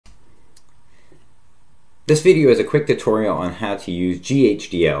This video is a quick tutorial on how to use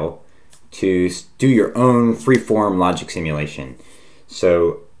GHDL to do your own free-form logic simulation.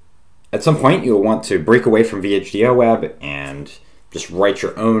 So at some point you'll want to break away from VHDL web and just write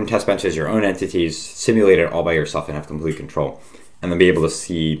your own test benches, your own entities, simulate it all by yourself and have complete control, and then be able to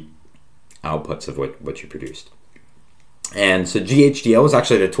see outputs of what you produced. And so GHDL is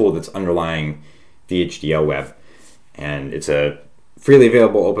actually the tool that's underlying VHDL web, and it's a freely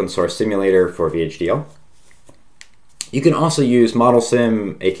available open source simulator for VHDL. You can also use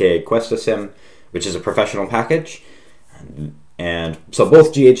ModelSim, aka QuestaSim, which is a professional package. And so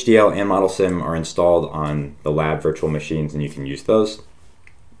both GHDL and ModelSim are installed on the lab virtual machines, and you can use those.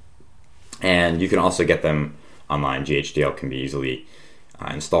 And you can also get them online. GHDL can be easily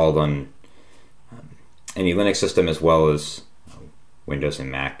installed on any Linux system as well as Windows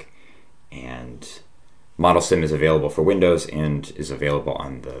and Mac. And ModelSim is available for Windows and is available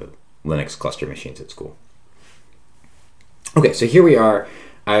on the Linux cluster machines at school. Okay, so here we are.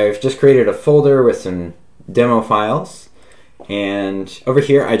 I've just created a folder with some demo files. And over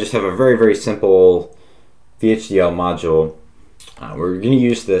here, I just have a very, very simple VHDL module. We're going to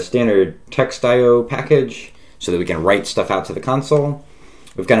use the standard text.io package so that we can write stuff out to the console.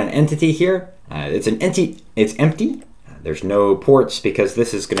 We've got an entity here. It's empty. There's no ports because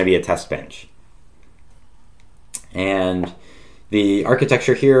this is going to be a test bench. And the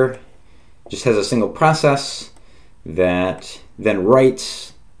architecture here just has a single process that then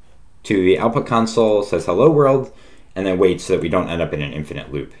writes to the output console, says hello world, and then waits so that we don't end up in an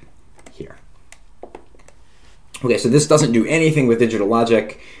infinite loop here. Okay, so this doesn't do anything with digital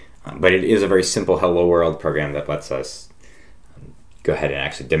logic, but it is a very simple hello world program that lets us go ahead and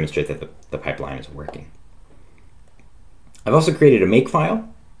actually demonstrate that the pipeline is working. I've also created a make file.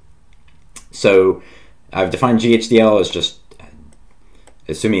 So I've defined GHDL as just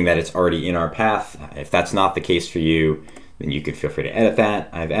assuming that it's already in our path. If that's not the case for you, then you could feel free to edit that.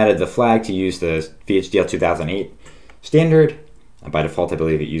 I've added the flag to use the VHDL 2008 standard. By default, I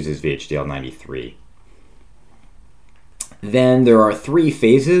believe it uses VHDL 93. Then there are 3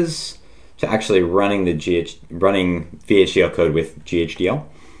 phases to actually running VHDL code with GHDL.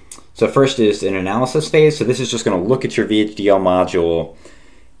 So first is an analysis phase. So this is just going to look at your VHDL module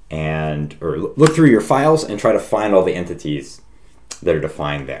or look through your files and try to find all the entities that are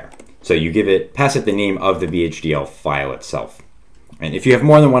defined there. So you pass it the name of the VHDL file itself. And if you have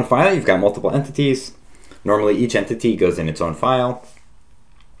more than one file, you've got multiple entities. Normally each entity goes in its own file.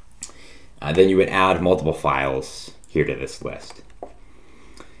 Then you would add multiple files here to this list.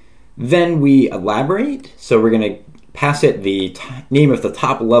 Then we elaborate. So we're going to pass it the name of the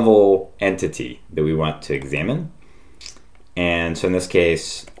top level entity that we want to examine. And so in this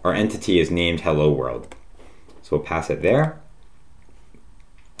case, our entity is named hello world. So we'll pass it there.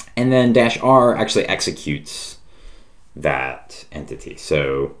 And then -r actually executes that entity.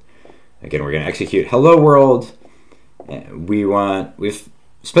 So again, we're going to execute hello world. We've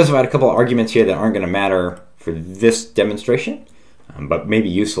specified a couple of arguments here that aren't going to matter for this demonstration, but may be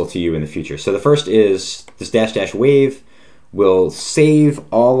useful to you in the future. So the first is this --wave will save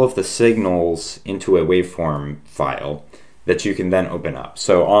all of the signals into a waveform file that you can then open up.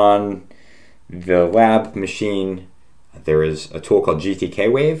 So on the lab machine, there is a tool called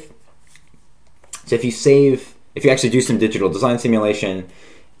GtkWave. So if you actually do some digital design simulation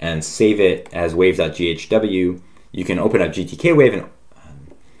and save it as wave.ghw, you can open up GtkWave and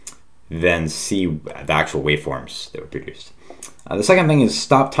then see the actual waveforms that were produced. The second thing is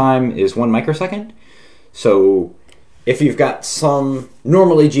stop time is 1 microsecond. So if you've got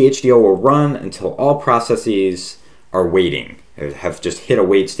normally GHDL will run until all processes are waiting, have just hit a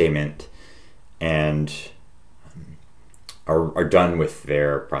wait statement and are done with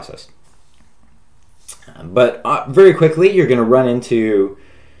their process. But very quickly, you're going to run into,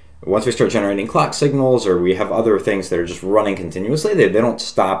 once we start generating clock signals or we have other things that are just running continuously, they don't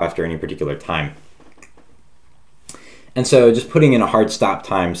stop after any particular time. And so just putting in a hard stop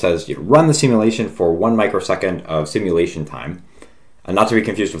time says you run the simulation for 1 microsecond of simulation time, not to be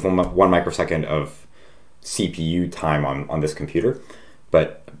confused with 1 microsecond of CPU time on this computer,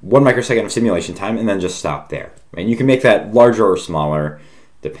 but 1 microsecond of simulation time, and then just stop there. And you can make that larger or smaller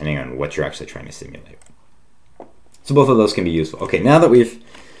depending on what you're actually trying to simulate. So both of those can be useful. Okay, now that we've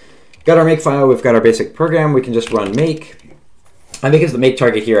got our make file, we've got our basic program, we can just run make. And because the make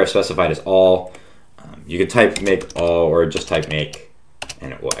target here I've specified as all, you can type make all or just type make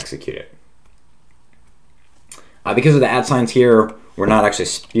and it will execute it. Because of the @ signs here, we're not actually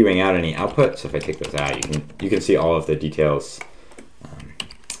spewing out any output. So if I take those out, you can see all of the details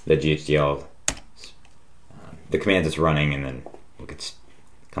that GHDL, the command is running, and then what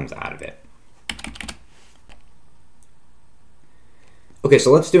comes out of it. Okay, so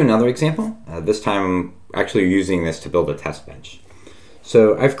let's do another example. This time I'm actually using this to build a test bench.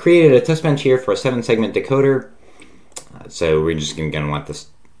 So I've created a test bench here for a 7-segment decoder. So we're just going to want the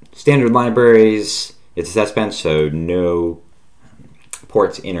standard libraries. It's a test bench, so no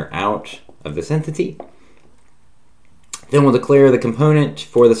ports in or out of this entity. Then we'll declare the component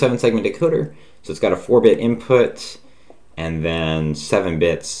for the 7-segment decoder. So it's got a 4-bit input and then 7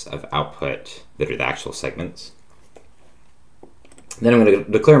 bits of output that are the actual segments. Then I'm going to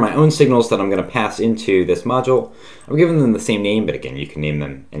declare my own signals that I'm going to pass into this module. I've given them the same name, but again, you can name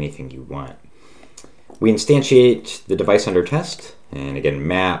them anything you want. We instantiate the device under test, and again,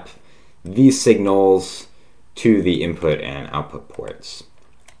 map these signals to the input and output ports.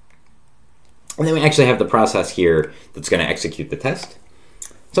 And then we actually have the process here that's going to execute the test.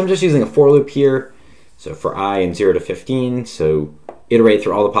 So I'm just using a for loop here. So for I in 0 to 15, so iterate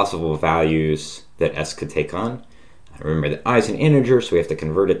through all the possible values that s could take on. Remember that I is an integer, so we have to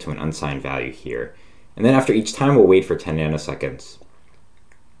convert it to an unsigned value here. And then after each time, we'll wait for 10 nanoseconds.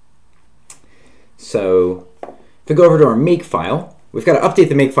 So if we go over to our make file, we've got to update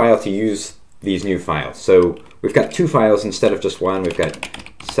the make file to use these new files. So we've got 2 files instead of just one. We've got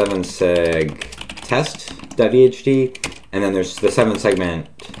 7seg test.vhd, and then there's the 7-segment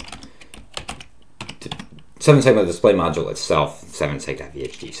display module itself,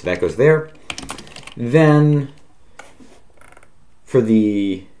 7seg.vhd. So that goes there. Then for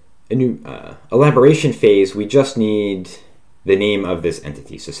the elaboration phase, we just need the name of this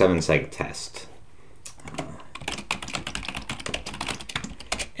entity, so 7seg test.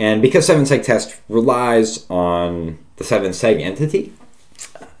 And because 7seg test relies on the 7seg entity,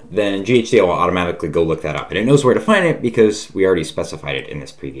 then GHDL will automatically go look that up. And it knows where to find it because we already specified it in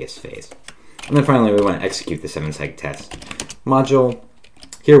this previous phase. And then finally, we want to execute the 7seg test module.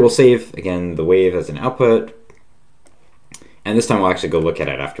 Here we'll save, again, the wave as an output. And this time we'll actually go look at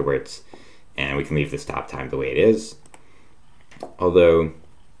it afterwards, and we can leave the stop time the way it is. Although,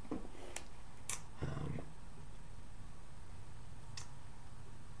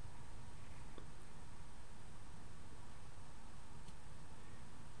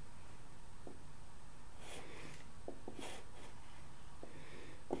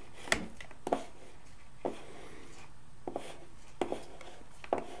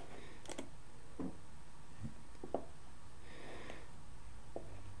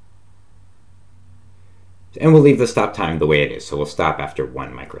 and we'll leave the stop time the way it is, so we'll stop after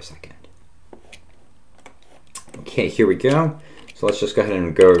 1 microsecond. Okay, here we go. So let's just go ahead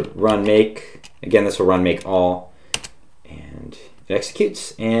and go run make. Again, this will run make all, and it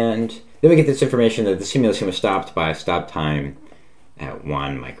executes. And then we get this information that the simulation was stopped by a stop time at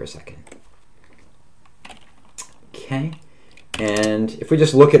 1 microsecond. Okay, and if we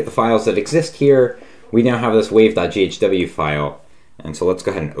just look at the files that exist here, we now have this wave.ghw file. And so let's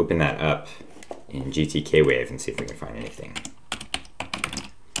go ahead and open that up in GtkWave and see if we can find anything.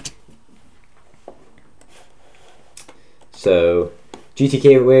 So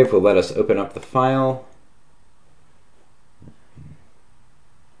GtkWave will let us open up the file.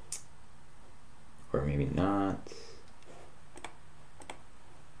 Or maybe not.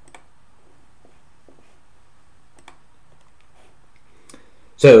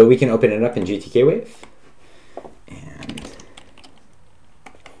 So we can open it up in GtkWave.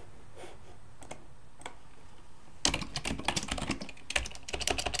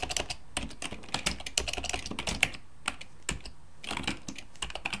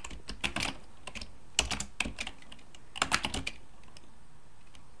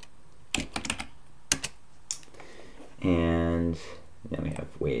 And then we have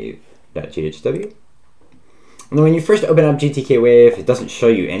wave.ghw. And then when you first open up GtkWave, it doesn't show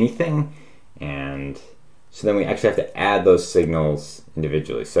you anything. And so then we actually have to add those signals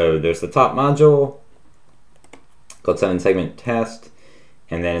individually. So there's the top module called 7-segment test.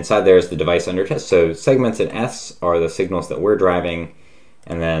 And then inside there is the device under test. So segments in S are the signals that we're driving.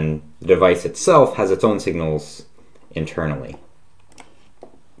 And then the device itself has its own signals internally.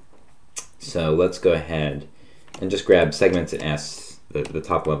 So let's go ahead and just grab segments in S. The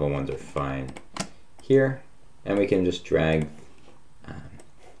top level ones are fine here. And we can just drag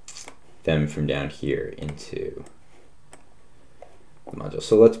them from down here into the module.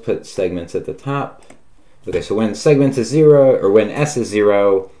 So let's put segments at the top. Okay, so when segments is 0, or when S is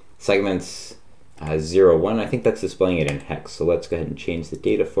 0, segments 0, 1, I think that's displaying it in hex. So let's go ahead and change the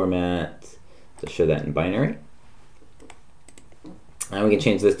data format to show that in binary. And we can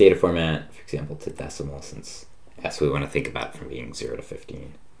change this data format, for example, to decimal, since S we want to think about from being 0 to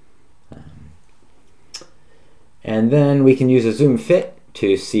 15. And then we can use a zoom fit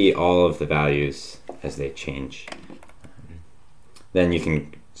to see all of the values as they change. Then you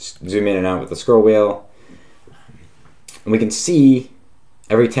can zoom in and out with the scroll wheel. And we can see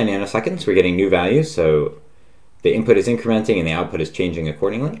every 10 nanoseconds we're getting new values, so the input is incrementing and the output is changing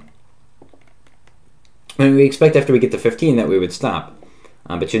accordingly. And we expect after we get to 15 that we would stop.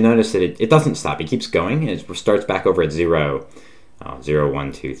 But you notice that it doesn't stop. It keeps going. It starts back over at 0, 0,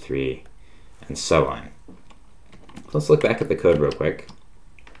 1, 2, 3, and so on. Let's look back at the code real quick.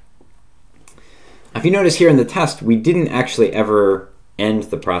 If you notice here in the test, we didn't actually ever end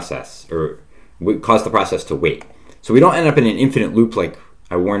the process, or we caused the process to wait. So we don't end up in an infinite loop like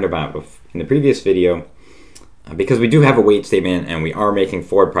I warned about in the previous video, because we do have a wait statement and we are making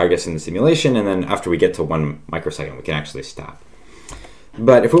forward progress in the simulation, and then after we get to 1 microsecond, we can actually stop.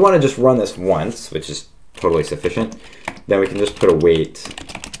 But if we want to just run this once, which is totally sufficient, then we can just put a wait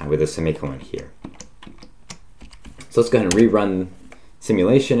with a semicolon here. So let's go ahead and rerun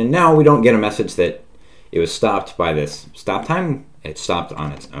simulation, and now we don't get a message that it was stopped by this stop time. It stopped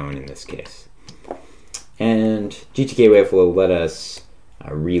on its own in this case. And GtkWave will let us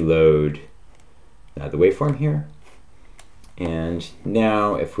reload the waveform here. And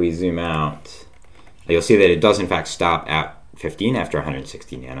now if we zoom out, you'll see that it does in fact stop at 15 after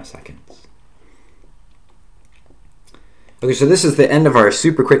 160 nanoseconds. Okay, so this is the end of our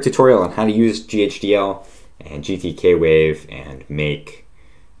super quick tutorial on how to use GHDL and GtkWave and make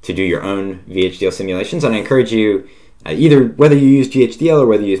to do your own VHDL simulations. And I encourage you, either whether you use GHDL or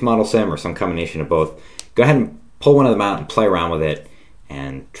whether you use ModelSim or some combination of both, go ahead and pull one of them out and play around with it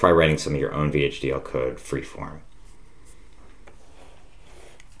and try writing some of your own VHDL code freeform.